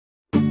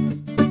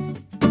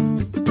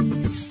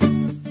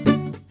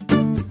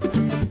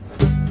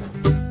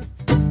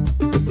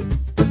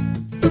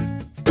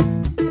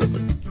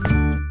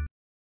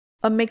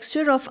A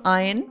mixture of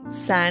iron,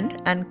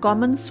 sand and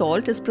common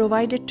salt is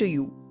provided to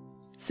you.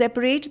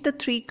 Separate the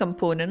three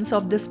components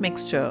of this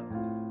mixture.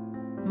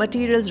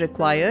 Materials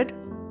required: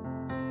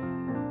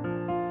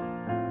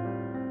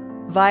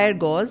 wire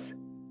gauze,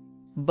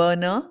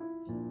 burner,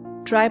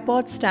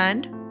 tripod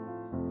stand,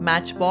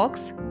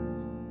 matchbox,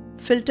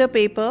 filter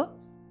paper,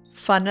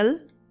 funnel,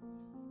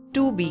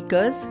 2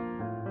 beakers,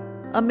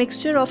 a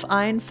mixture of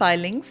iron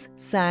filings,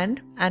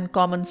 sand and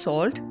common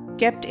salt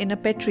kept in a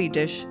petri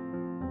dish,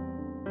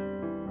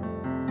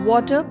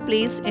 water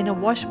placed in a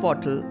wash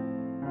bottle,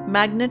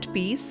 magnet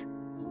piece,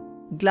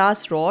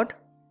 glass rod,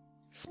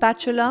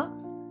 spatula,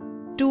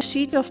 2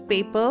 sheets of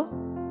paper.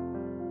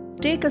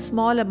 Take a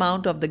small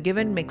amount of the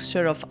given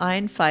mixture of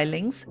iron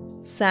filings,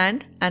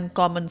 sand and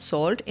common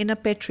salt in a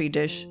petri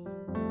dish.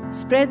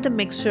 Spread the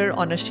mixture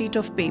on a sheet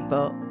of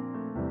paper.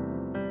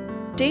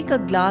 Take a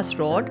glass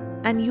rod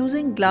and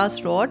using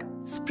glass rod,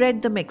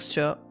 spread the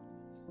mixture.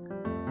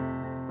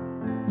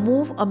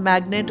 Move a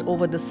magnet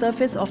over the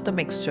surface of the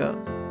mixture.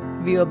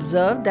 We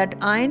observe that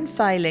iron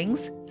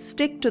filings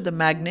stick to the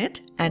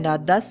magnet and are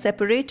thus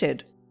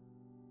separated.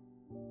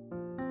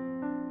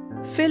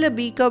 Fill a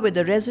beaker with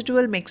the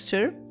residual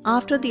mixture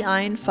after the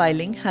iron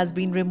filing has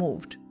been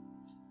removed.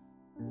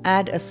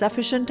 Add a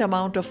sufficient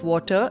amount of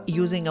water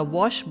using a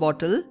wash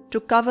bottle to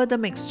cover the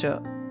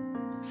mixture.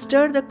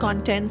 Stir the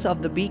contents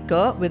of the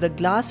beaker with a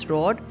glass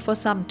rod for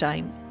some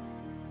time.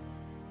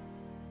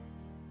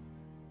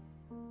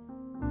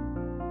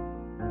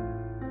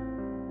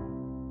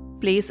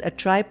 Place a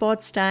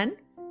tripod stand.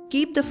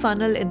 Keep the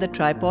funnel in the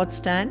tripod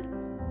stand.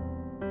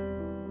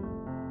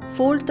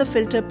 Fold the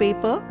filter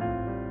paper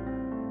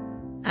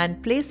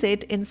and place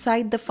it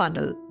inside the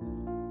funnel.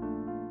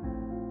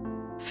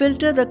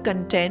 Filter the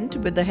content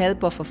with the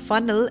help of a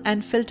funnel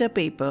and filter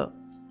paper.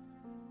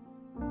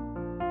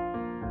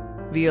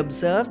 We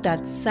observe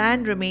that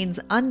sand remains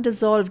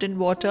undissolved in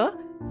water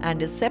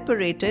and is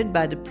separated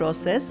by the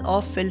process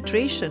of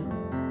filtration.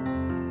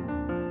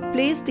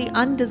 Place the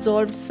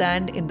undissolved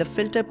sand in the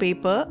filter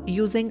paper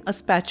using a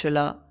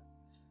spatula.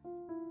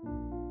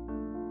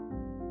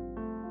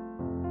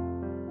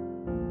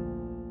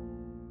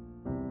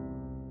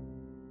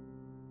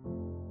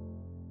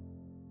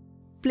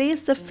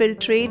 Place the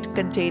filtrate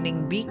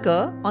containing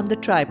beaker on the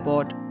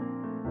tripod.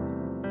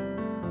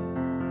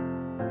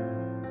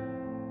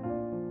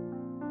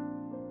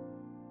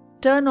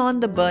 Turn on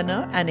the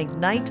burner and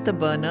ignite the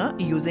burner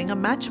using a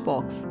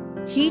matchbox.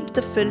 Heat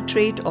the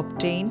filtrate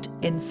obtained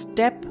in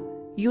step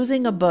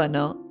using a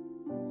burner.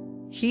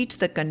 Heat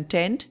the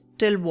content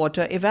till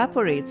water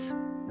evaporates.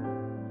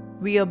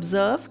 We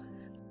observe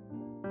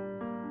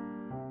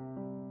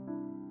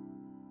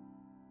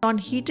on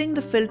heating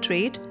the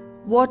filtrate,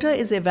 water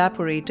is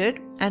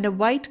evaporated and a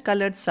white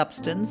colored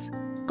substance,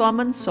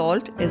 common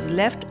salt, is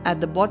left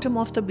at the bottom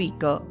of the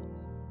beaker.